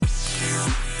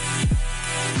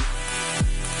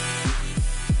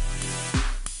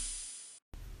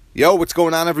Yo, what's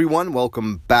going on, everyone?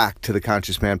 Welcome back to the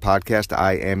Conscious Man Podcast.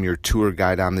 I am your tour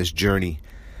guide on this journey.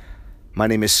 My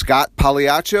name is Scott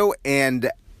Pagliaccio, and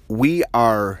we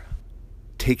are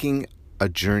taking a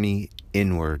journey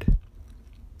inward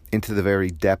into the very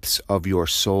depths of your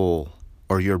soul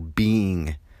or your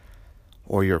being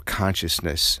or your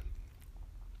consciousness.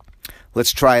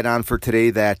 Let's try it on for today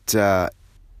that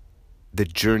the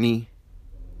journey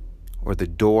or the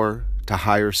door to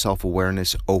higher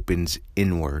self-awareness opens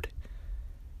inward.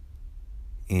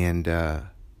 And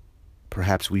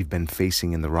perhaps we've been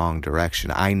facing in the wrong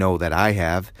direction. I know that I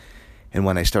have. And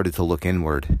when I started to look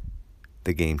inward,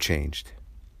 the game changed.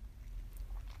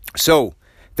 So,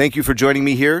 thank you for joining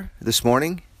me here this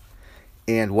morning.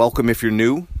 And welcome if you're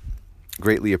new.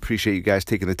 Greatly appreciate you guys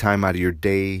taking the time out of your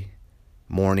day,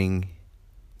 morning,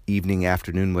 evening,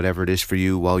 afternoon, whatever it is for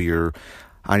you while you're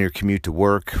on your commute to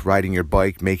work, riding your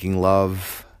bike, making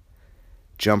love,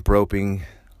 jump roping,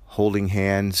 holding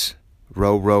hands,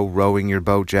 rowing your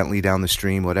boat gently down the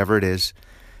stream, whatever it is.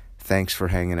 Thanks for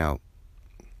hanging out.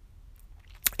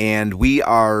 And we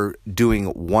are doing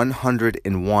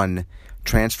 101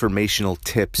 transformational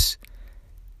tips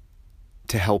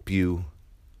to help you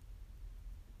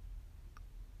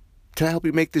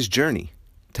make this journey,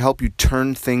 to help you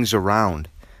turn things around,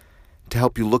 to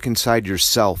help you look inside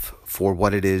yourself for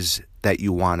what it is that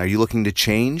you want. Are you looking to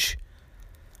change?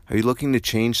 Are you looking to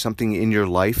change something in your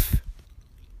life?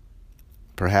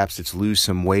 Perhaps it's lose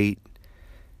some weight,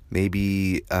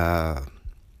 maybe get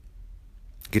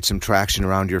some traction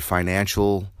around your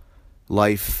financial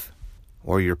life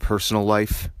or your personal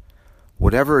life.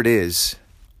 Whatever it is,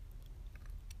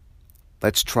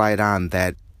 let's try it on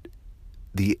that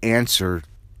the answer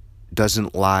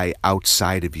doesn't lie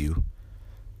outside of you.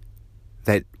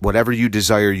 That whatever you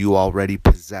desire, you already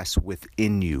possess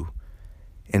within you.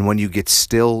 And when you get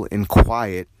still and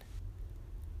quiet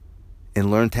and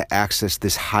learn to access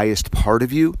this highest part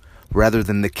of you, rather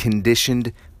than the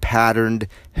conditioned, patterned,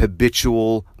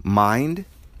 habitual mind,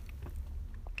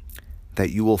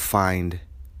 that you will find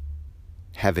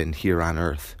heaven here on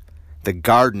earth. The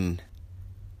garden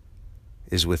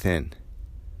is within.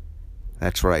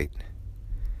 That's right.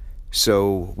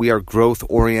 So we are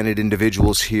growth-oriented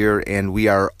individuals here, and we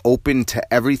are open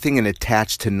to everything and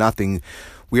attached to nothing.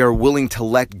 We are willing to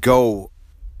let go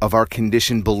of our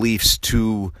conditioned beliefs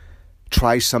to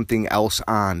try something else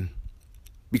on.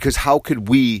 Because how could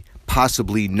we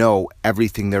possibly know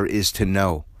everything there is to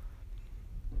know?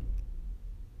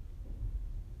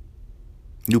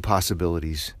 New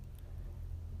possibilities,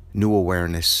 new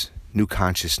awareness, new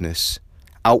consciousness.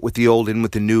 Out with the old, in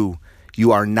with the new.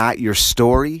 You are not your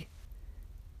story.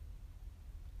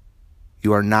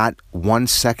 You are not 1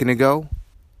 second ago.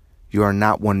 You are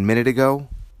not 1 minute ago.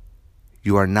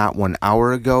 You are not 1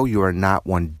 hour ago. You are not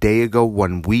 1 day ago,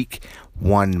 1 week,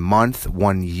 1 month,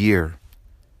 1 year.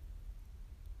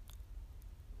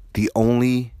 The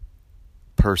only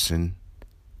person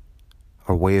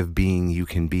or way of being you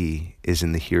can be is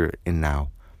in the here and now.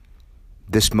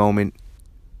 This moment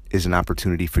is an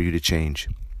opportunity for you to change.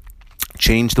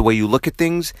 Change the way you look at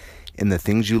things, and the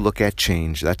things you look at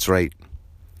change. That's right.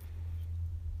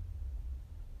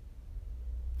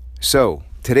 So,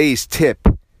 today's tip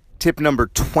number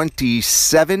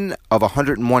 27 of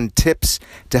 101 tips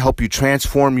to help you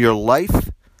transform your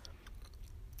life,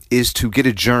 is to get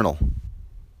a journal.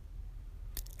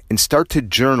 And start to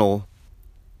journal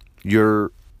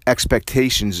your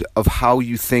expectations of how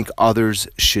you think others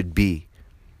should be.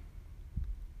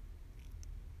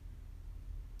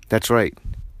 That's right.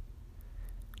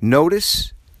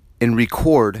 Notice and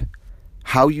record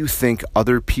how you think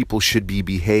other people should be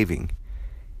behaving.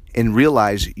 And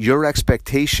realize your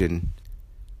expectation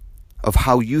of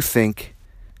how you think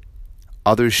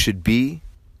others should be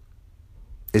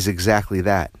is exactly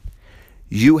that.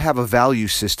 You have a value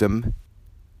system.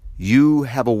 You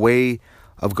have a way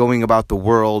of going about the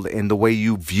world and the way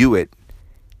you view it.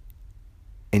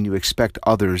 And you expect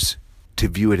others to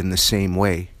view it in the same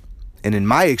way. And in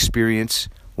my experience,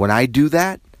 when I do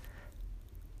that,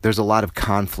 there's a lot of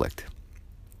conflict.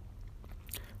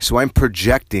 So I'm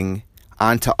projecting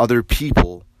onto other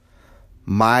people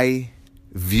my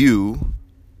view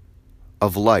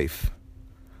of life.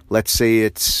 Let's say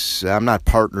I'm not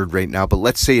partnered right now, but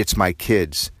let's say it's my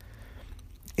kids.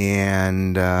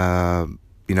 And, I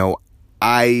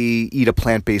eat a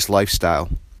plant-based lifestyle.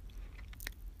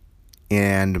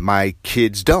 And my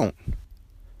kids don't.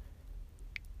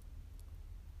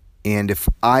 And if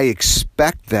I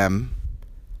expect them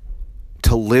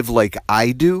to live like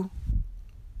I do,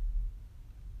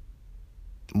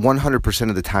 100%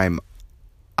 of the time,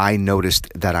 I noticed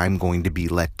that I'm going to be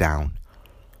let down.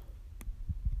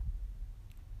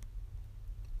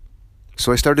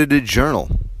 So I started to journal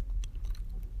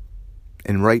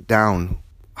and write down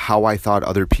how I thought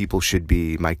other people should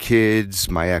be, my kids,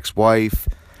 my ex-wife.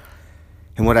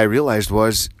 And what I realized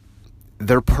was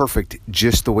they're perfect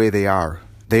just the way they are.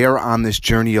 They are on this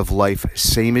journey of life,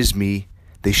 same as me.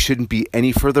 They shouldn't be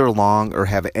any further along or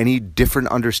have any different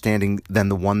understanding than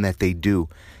the one that they do.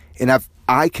 And if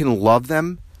I can love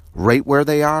them right where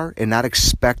they are and not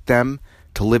expect them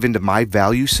to live into my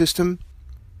value system,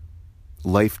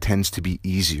 life tends to be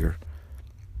easier.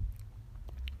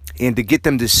 And to get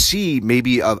them to see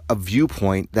maybe a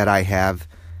viewpoint that I have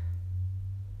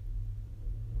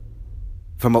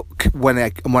from when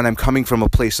I'm coming from a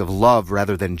place of love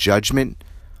rather than judgment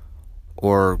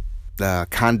or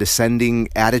condescending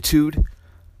attitude,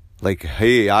 like,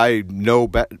 hey, I know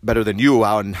better than you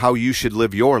on how you should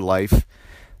live your life,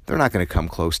 they're not going to come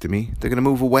close to me. They're going to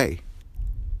move away.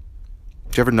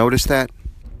 Did you ever notice that?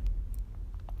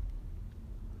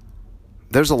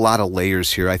 There's a lot of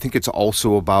layers here. I think it's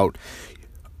also about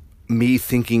me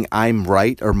thinking I'm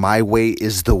right or my way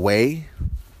is the way.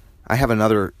 I have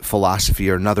another philosophy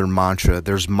or another mantra.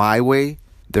 There's my way,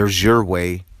 there's your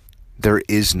way, there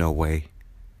is no way.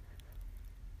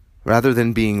 Rather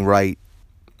than being right,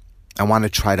 I want to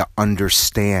try to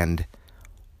understand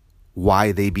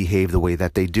why they behave the way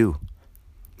that they do.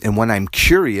 And when I'm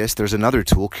curious, there's another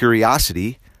tool,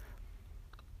 curiosity.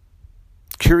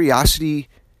 Curiosity,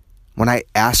 when I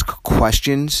ask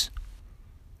questions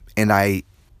and I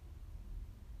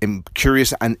am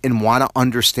curious and want to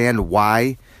understand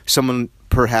why someone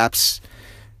perhaps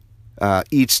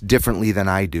eats differently than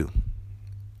I do,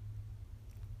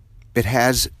 it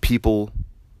has people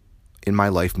in my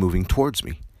life moving towards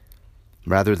me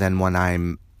rather than when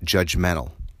I'm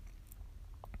judgmental.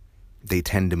 They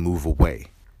tend to move away.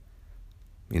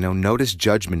 Notice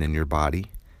judgment in your body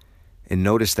and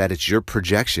notice that it's your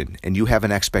projection and you have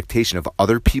an expectation of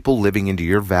other people living into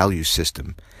your value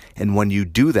system. And when you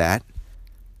do that,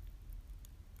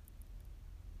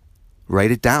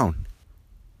 write it down.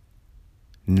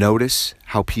 Notice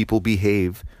how people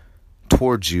behave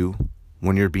towards you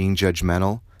when you're being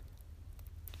judgmental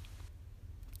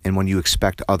and when you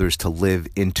expect others to live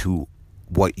into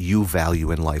what you value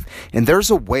in life. And there's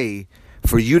a way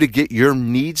for you to get your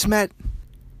needs met.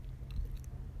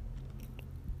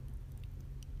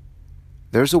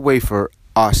 There's a way for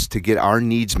us to get our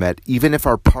needs met, even if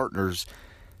our partners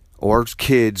or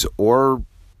kids or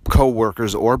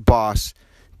co-workers or boss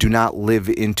do not live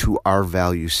into our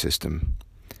value system.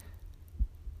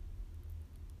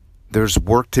 There's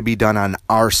work to be done on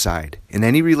our side. In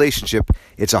any relationship,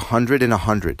 it's 100 and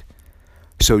 100.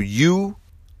 So you,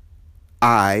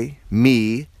 I,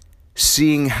 me,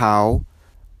 seeing how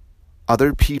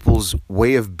other people's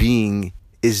way of being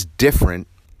is different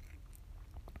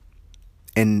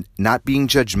and not being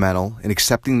judgmental and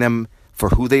accepting them for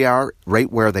who they are,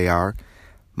 right where they are,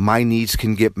 my needs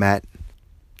can get met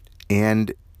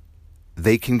and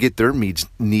they can get their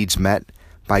needs met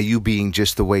by you being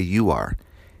just the way you are.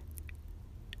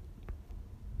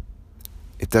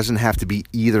 It doesn't have to be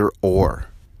either or.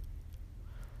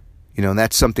 And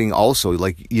that's something also,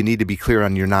 like, you need to be clear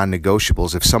on your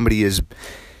non-negotiables. If somebody is,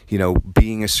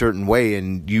 being a certain way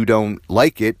and you don't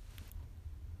like it,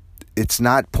 it's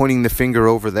not pointing the finger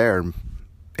over there.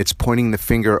 It's pointing the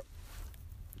finger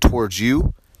towards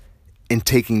you and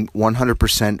taking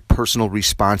 100% personal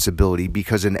responsibility,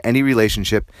 because in any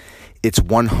relationship, it's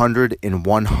 100 and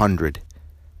 100.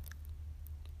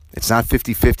 It's not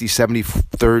 50-50,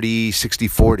 70-30,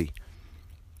 60-40.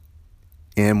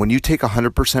 And when you take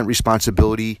 100%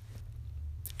 responsibility,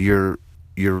 you're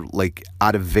like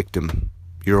out of victim.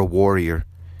 You're a warrior.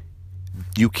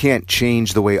 You can't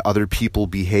change the way other people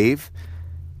behave.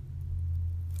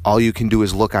 All you can do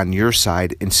is look on your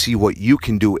side and see what you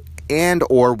can do and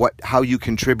or how you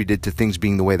contributed to things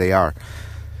being the way they are.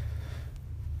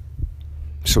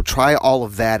 So try all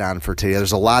of that on for today.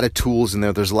 There's a lot of tools in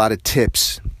there. There's a lot of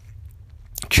tips.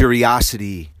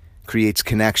 Curiosity creates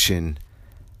connection.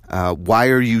 Why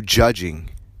are you judging?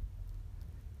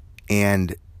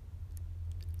 And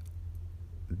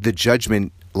the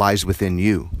judgment lies within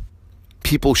you.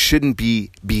 People shouldn't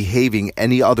be behaving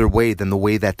any other way than the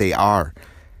way that they are.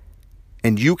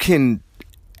 And you can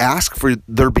ask for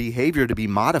their behavior to be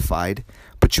modified,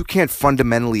 but you can't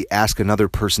fundamentally ask another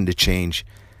person to change.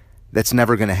 That's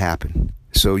never going to happen.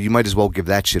 So you might as well give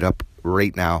that shit up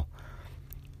right now.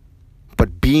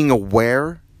 But being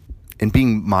aware and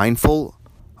being mindful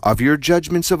of your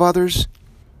judgments of others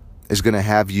is going to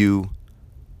have you,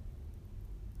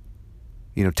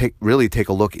 take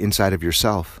a look inside of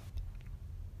yourself.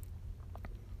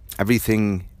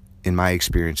 Everything in my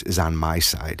experience is on my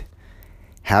side.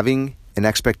 Having an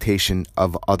expectation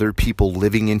of other people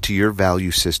living into your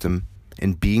value system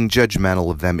and being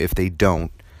judgmental of them if they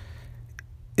don't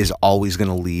is always going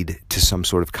to lead to some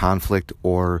sort of conflict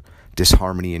or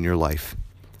disharmony in your life.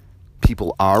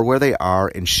 People are where they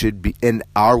are and should be, and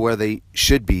are where they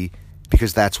should be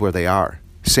because that's where they are.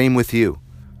 Same with you.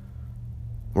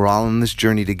 We're all on this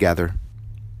journey together.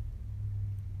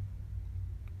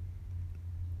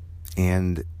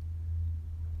 And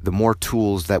the more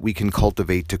tools that we can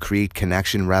cultivate to create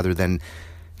connection rather than,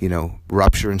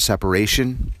 rupture and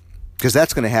separation, because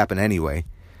that's going to happen anyway,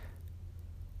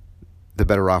 the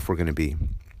better off we're going to be.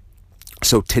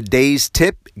 So today's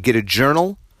tip, get a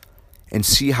journal and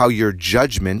see how your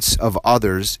judgments of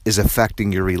others is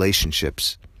affecting your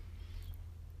relationships.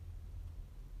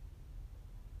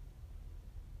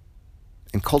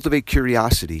 And cultivate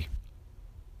curiosity.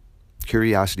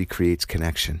 Curiosity creates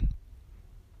connection.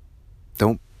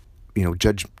 Don't,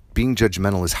 judge. Being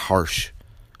judgmental is harsh.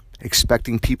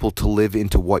 Expecting people to live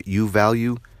into what you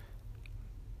value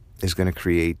is going to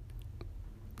create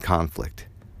conflict.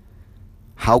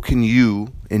 How can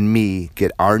you and me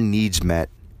get our needs met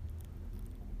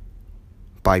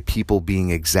by people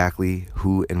being exactly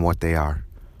who and what they are?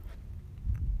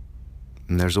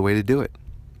 And there's a way to do it.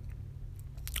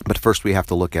 But first we have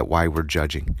to look at why we're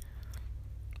judging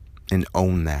and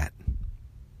own that.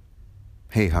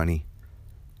 Hey, honey,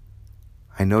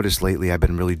 I noticed lately I've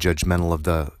been really judgmental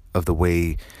of the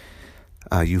way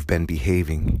you've been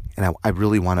behaving, and I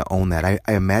really want to own that. I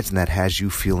imagine that has you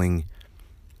feeling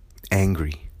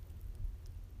angry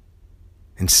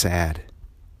and sad,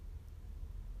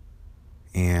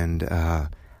 and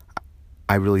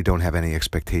I really don't have any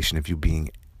expectation of you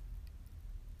being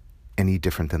any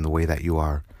different than the way that you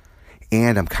are,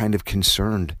 and I'm kind of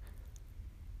concerned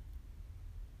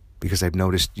because I've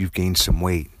noticed you've gained some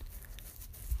weight,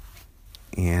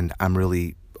 and I'm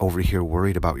really over here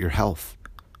worried about your health.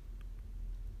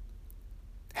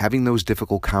 Having those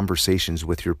difficult conversations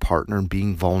with your partner and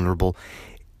being vulnerable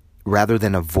rather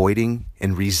than avoiding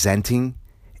and resenting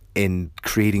and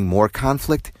creating more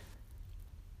conflict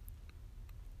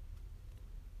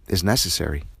is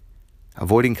necessary.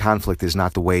 Avoiding conflict is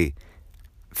not the way.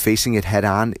 Facing it head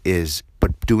on is,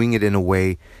 but doing it in a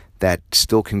way that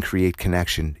still can create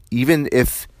connection. Even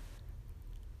if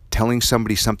telling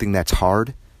somebody something that's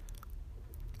hard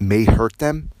may hurt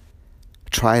them,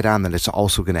 try it on that it's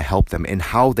also going to help them. And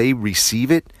how they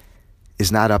receive it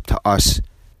is not up to us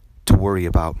to worry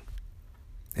about.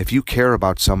 If you care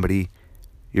about somebody,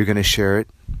 you're going to share it.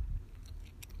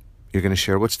 You're going to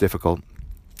share what's difficult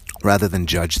rather than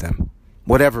judge them.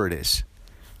 Whatever it is.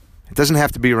 It doesn't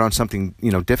have to be around something,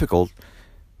 difficult,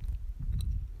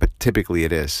 but typically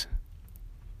it is.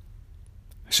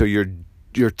 So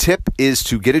your tip is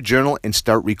to get a journal and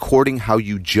start recording how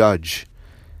you judge.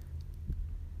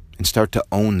 And start to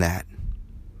own that.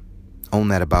 Own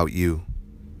that about you.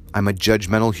 I'm a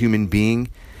judgmental human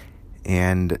being,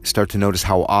 and start to notice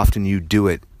how often you do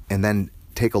it, and then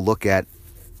take a look at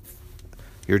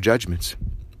your judgments.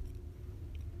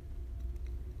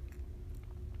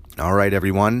 All right,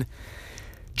 everyone.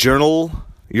 Journal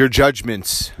your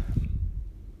judgments.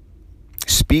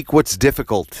 Speak what's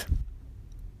difficult.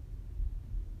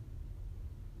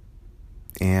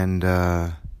 And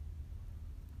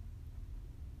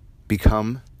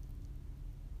become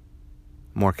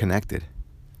more connected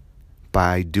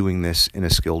by doing this in a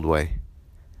skilled way.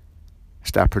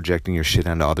 Stop projecting your shit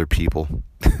onto other people.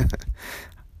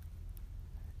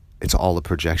 It's all a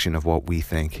projection of what we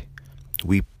think.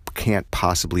 We can't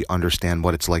possibly understand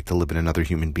what it's like to live in another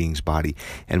human being's body.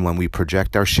 And when we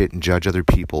project our shit and judge other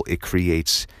people, it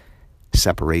creates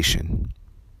separation.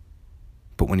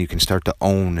 But when you can start to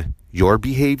own your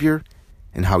behavior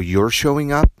and how you're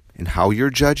showing up and how you're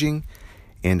judging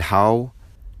and how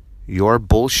your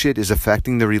bullshit is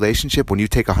affecting the relationship, when you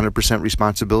take 100%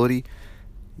 responsibility,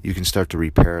 you can start to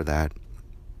repair that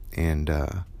and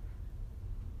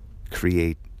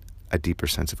create a deeper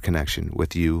sense of connection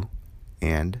with you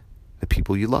and the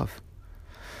people you love.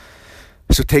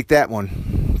 So take that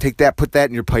one. Take that, put that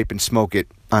in your pipe and smoke it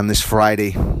on this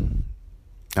Friday.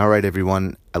 All right,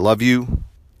 everyone. I love you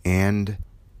and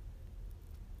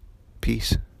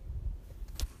peace.